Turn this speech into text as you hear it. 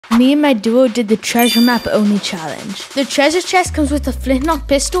Me and my duo did the treasure map only challenge. The treasure chest comes with a flintlock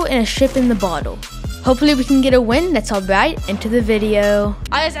pistol and a ship in the bottle. Hopefully we can get a win. Let's hop right into the video. Alright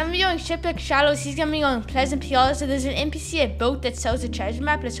guys, I'm gonna be going Shipwreck Shallows. He's gonna be going Pleasant PR. So there's an NPC at boat that sells a treasure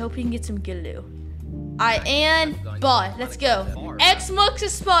map. Let's hope we can get some good loot. Alright, and bot. Let's go. X marks the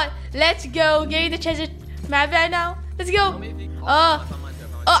spot. Let's go. Give me the treasure map right now. Let's go. Oh,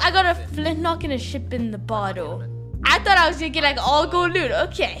 I got a flintlock and a ship in the bottle. I thought I was gonna get like all gold loot.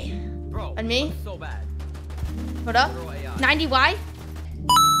 Okay. On me. Hold up. 90Y.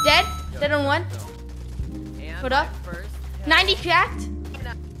 Dead. Dead on one. Hold up. 90 cracked.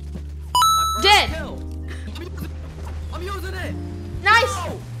 Dead. I'm using it. Nice.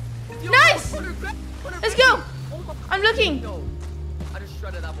 Nice. Let's go. I'm looking. I just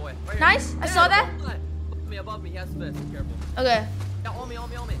shredded that boy. Nice. I saw that. Above me, he has fist. Be careful. Okay. Yeah, on me.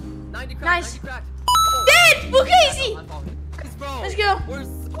 90 cracked. Nice. 90 cracked. Dead. We're crazy. Nice, bro. Let's go. We're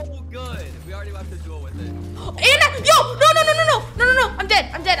so good. We already went to duel with it. And no. I'm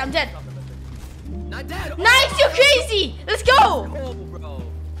dead. Not dead. Nice. You're crazy. Let's go. Oh, bro.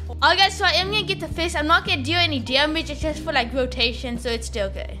 Alright guys, so I am gonna get the fist. I'm not gonna do any damage. It's just for like rotation, so it's still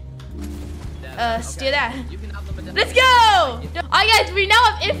okay. Steal that. Let's go! Alright guys, we now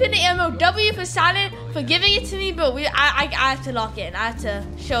have infinite ammo. W for silent for giving it to me, but I have to lock in. I have to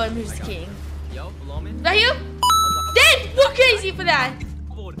show him who's the king. Yo, below me. Right here? Dead! We're crazy for that.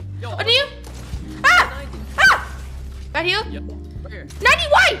 On you? Ah! Right here? Yep. Right here.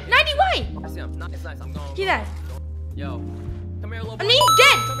 90Y! I see him. Nice. I'm going. Get that. Yo. Come here, little boy. On me?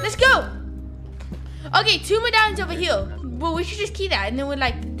 Dead! Let's go! Okay, 2 more downs over here. Well, we should just key that and then we're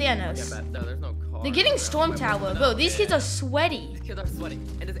like Thanos. Yeah, no, there's no car. They're getting Storm Tower. Bro, these kids are sweaty. These kids are sweaty.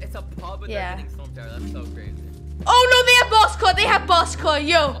 And it's a pub and they're getting Storm Tower. That's so crazy. Oh no, they have boss car. They have boss car.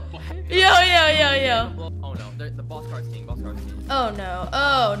 Yo. Oh no, the boss car's king. Oh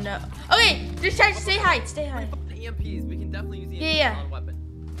no. Okay, just try to stay high. EMPs. We can definitely use the EMPs Yeah. on weapon.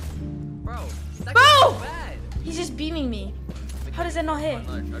 Bro. That Bro! guy's so bad. He's just beaming me. How does that not hit?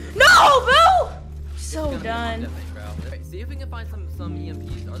 No, No, bro! So done. See if we can find some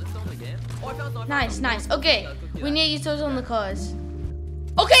EMPs. Are they still in the game? Oh, I found some. Nice. Okay, we need to use those on the cars.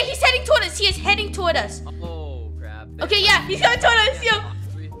 Okay, he's heading toward us. He is heading toward us. Oh, crap. Okay, yeah, he's coming toward us. Yo.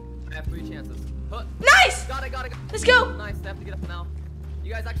 I have 3 chances. Nice! Got it. Let's go. Nice, they have to get up now.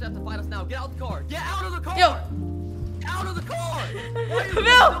 You guys actually have to fight us now. Get out of the car. Get out of the car. Yo. Get out of the car. Why are you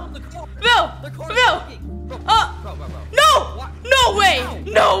Bill. still in the car? The car is leaking. Bro. No! What? No way! Ow.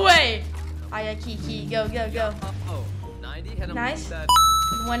 No way! Alright, key. Go. 90. Hit him. Nice. Dead.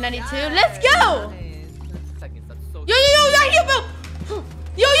 192. Yes. Let's go! Nice. Seconds. That's so Yo, right here, Bill!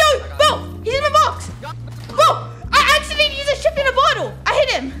 Bill! He's in the box! Bro! I accidentally used a ship in a bottle! I hit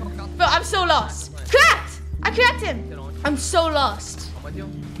him! Bro, I'm so lost. Cracked! I cracked him! I'm so lost. I'm with you.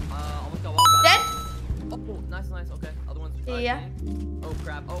 Almost got one. Dead? Oh, nice. Okay. Other one's fried. Yeah. Oh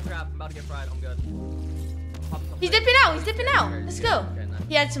crap. I'm about to get fried. I'm good. He's dipping out. Let's go. Okay, nice.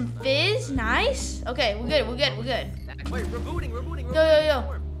 He had some fizz. Nice. Okay, we're good. Wait, we're booting.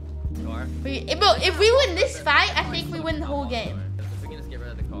 Yo. Bro, if we win this fight, I think we win the whole game. If we can just get rid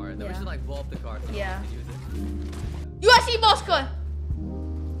of the car, then we should like blow up the car. So Yeah. we can use it. USC boss car.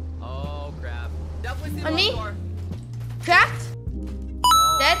 Oh crap. Definitely see On the me? car. Cracked.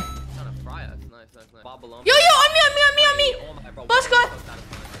 Yo, Dead. Trying to fry us. Nice. Bob below. Yo, on me. Oh my, bro. Boss car. So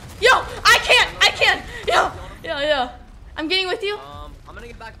satisfying. Yo, I can't. Yo. I'm getting with you. I'm gonna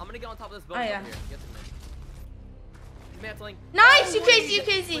get back. I'm gonna get on top of this building Oh, yeah. over here. Get to me. Dismantling. Nice, you Oh, crazy. That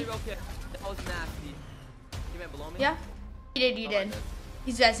was nasty. You meant below me? Yeah. You did.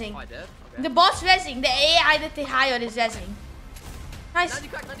 He's rezzing. Oh, I did? Okay. The boss rezzing. The AI that they hired is rezzing. Nice. 90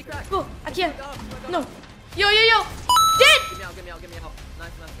 crack. Oh, I can't. No. Yo. Dead. Get me out.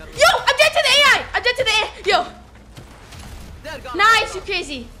 Nice. Got it. Yo, I'm dead to the AI. Yo. Dead, got it, Nice, got it. you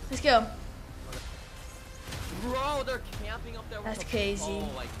crazy. Let's go. Bro, they're camping up there. with That's the- crazy.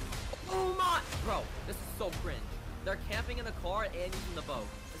 Oh my. Bro, this is so cringe. They're camping in the car and using the boat.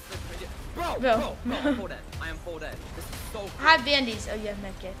 This is the cringe. Bro, I'm full dead. I am full dead. This is so cringe. I have bandies. Oh, you have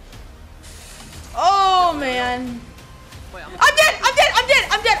medkit. Oh, man. Wait, I'm dead.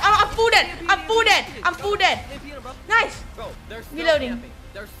 I'm full dead. Nice. Bro, they're still Reloading. camping.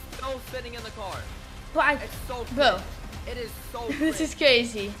 They're still sitting in the car. But It's so cringe. bro, It is so this cringe. is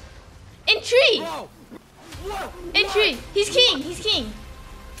crazy. In tree. Bro. What? In tree. He's king.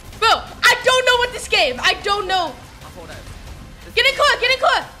 Bro, I don't know what this game. I don't know. I'm full dead. Get in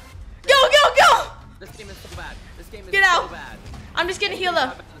car. Go. This game is so bad. Get so out. bad. I'm just gonna heal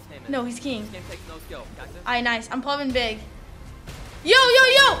up. No, he's king. This game takes no skill. Cactus. Alright, nice. I'm popping big. Yo.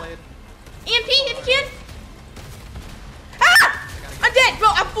 EMP if you can. Ah! I'm dead, bro.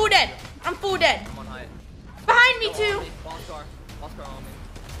 I'm full dead. I'm full dead. I'm on height. Behind me too. Boss car on me.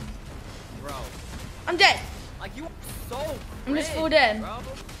 Bro. I'm dead. Like you are so I'm just cringe, full dead. bro.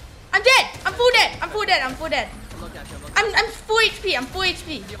 I'm dead. I'm full dead. I'm full dead. I'm full dead. I'm looking at you. I'm looking I'm full HP. I'm full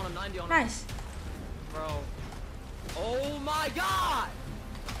HP. 90 on him, 90 on him. Nice. Bro. Oh my god.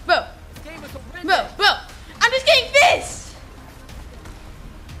 Bro. This game is horrendous. Bro. I'm just getting this.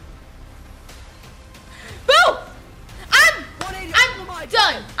 Bro. I'm 180. Oh my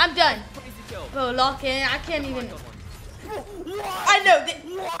done. God. I'm done. Crazy kill. Bro, lock in. I can't even. What? I know.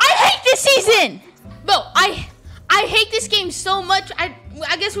 I hate this season. Bro, I hate this game so much. I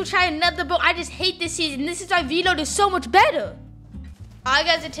guess we'll try another, but I just hate this season. This is why Vload is so much better. Alright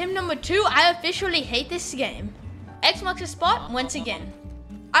guys, attempt number 2. I officially hate this game. X marks the spot once again.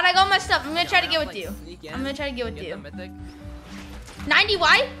 Alright, I got my stuff. I'm gonna try to get with you. I'm gonna try to get with you. 90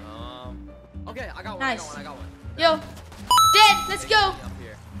 Y? Okay, I got one. Nice. I got one. Yo. Dead. Let's go. Up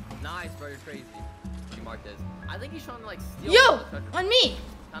here. Nice, bro. You're crazy. You marked this. I think he's trying to like steal. Yo. all the treasure. On me.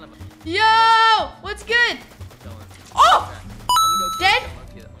 Kind of. Yo. What's good? Oh. Okay. Dead?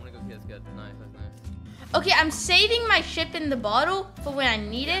 I'm gonna go kill this kid. Nice, that's nice. Okay, I'm saving my ship in the bottle for when I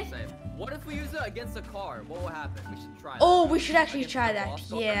need it. Same. What if we use it against a car? What will happen? We should try that. Oh, we should actually Against try the that. boss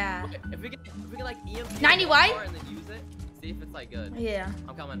car. Yeah. Okay, if we can like EMP 90 the Y? car and then use it, see if it's like good. Yeah.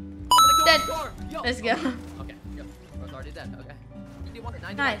 I'm coming. I'm gonna Dead. kill the car. Yo. Let's go. Okay. Yo. I was already dead. Okay. 90 white.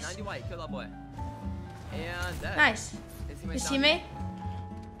 90 Nice. white. 90 white. Kill that boy. And dead. Nice. His His teammate.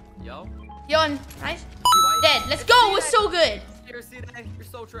 teammate. Yo. Yo, nice. White. Dead. Let's go. We're so good. You're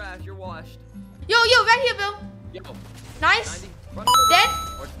so trash. You're washed. Yo, right here, Bill. Yo. Nice. 90. Run over. Dead?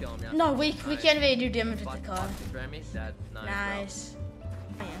 Or just kill him, yeah. No, we Nice. can't really do damage with Box- the car. box is Grammy. Dead. Nice.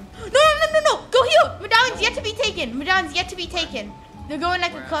 No. Go here. Medallion's yet to be taken. Medallion's yet to be taken. They're going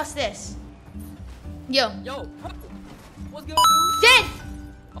like Where? across this. Yo. Yo. What's good, dude? Dead.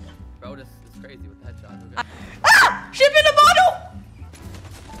 Oh, bro, this is crazy with the headshot. Okay. Ah! Ship in the bottle.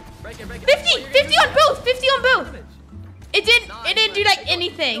 Break it. 50 on both. 50 on both. Damage. It didn't do like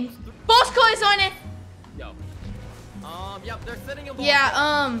anything. Boss car is on it. Yo. Yep, they're sitting in both.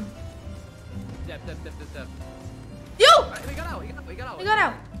 Yeah, Dip. Yo! Right, we got out. We got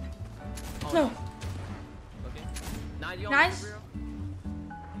out. Oh, No. Okay. 90 on Nice. the rear.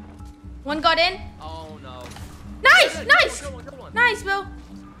 One got in. Oh, no. Nice. Good one. Nice, Bill.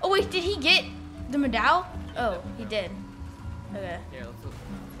 Oh, wait, did he get the medal? Oh, he did. Okay. Here,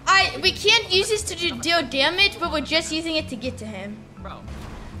 let's We can't use this to deal damage, but we're just using it to get to him. Bro.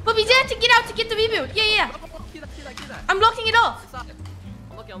 But we did have to get out to get the reboot. Yeah. Get that. I'm blocking it off. Inside.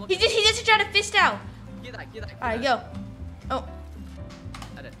 I'm looking. He just tried to fist out. Get that. Alright, go. Oh.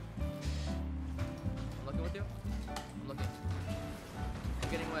 Edit. I'm looking with you. I'm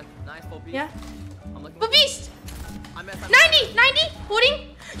getting with. Nice full piece. Yeah. I'm looking But with you. beast! I missed. 90!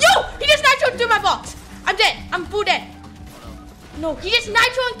 Holding. Yo! He just nitroed through my box. I'm dead. I'm full dead. No, he just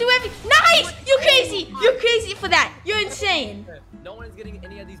nitroing through everything. Nice! You're crazy. You're crazy for that. You're insane. No one is getting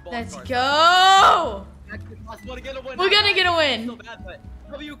any of these balls. Let's go. We're We're gonna get a win. So bad, but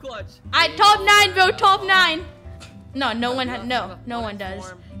W clutch. Alright, top 9, bro. Top 9. No one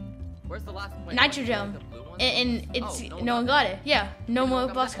does. Where's the last one? Nitrogen. And it's no one got it. Yeah, no more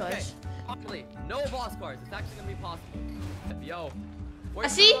boss cars. Finally, no boss cars. It's actually gonna be possible. Yo, I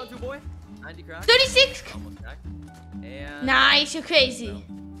where's see. the on to, boy? 90 crack. 36. Almost cracked. And Nice, you're crazy.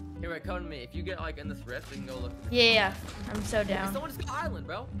 here, wait, come to me. If you get like in this rift, we can go look. Yeah, I'm so down. Someone just got island,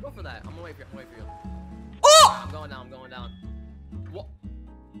 bro. Go for that. I'm gonna wait for you. Oh! I'm going down. What?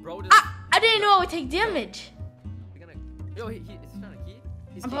 Bro, just. I didn't know I would take damage. You're gonna. Yo, is he trying to key?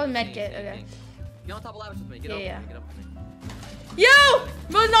 He's I'm keying, probably he's medkit, keying, okay. keying. Get on top of lavish with me. Get Yeah. up with me. Yo!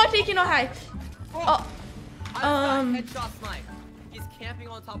 Bro's not taking no hype. Oh. Headshot snipe. He's camping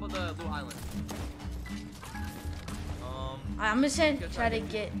on top of the blue island. I'm just gonna try to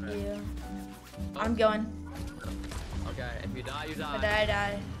get you. I'm going. Okay, if you die, you die. I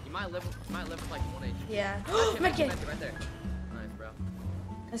die. You might live with like 1 HP. Yeah. Medkit Medkit. right there. Nice, bro.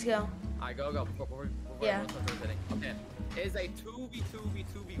 Let's go. Alright, go. Before Yeah. rotating. Okay. It is a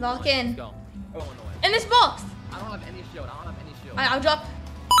 2v2v2v1. Lock in. Let's go. Go on the way. In this box. I don't have any shield. I'll drop.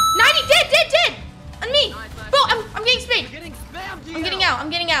 90 dead. On me. Nice. Bro, I'm getting sprayed. You're getting spammed, GL. I'm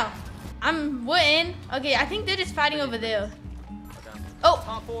getting out. I'm wooden. Okay, I think they're just fighting over there. Okay. Oh.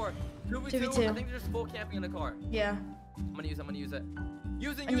 Top 4. 2v2. 2v2. I think they're just full camping in the car. Yeah. I'm gonna use it.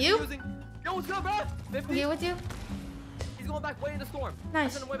 Using. Yo, what's good, bro? 50. I'm here with you. He's going back way in the storm. Nice. I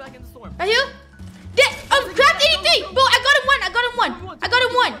sent him way back in the storm. Right here. Dead. Oh, cracked 83. Bro, I got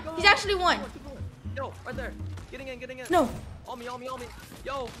him one. He's actually one. Yo, right there. Getting in. No. On me.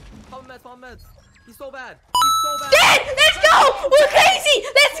 Yo, pop meds. He's so bad. He's so bad. Dad, let's go! We're crazy!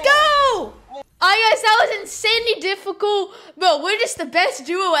 Let's go! Alright guys, that was insanely difficult. Bro, we're just the best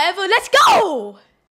duo ever. Let's go!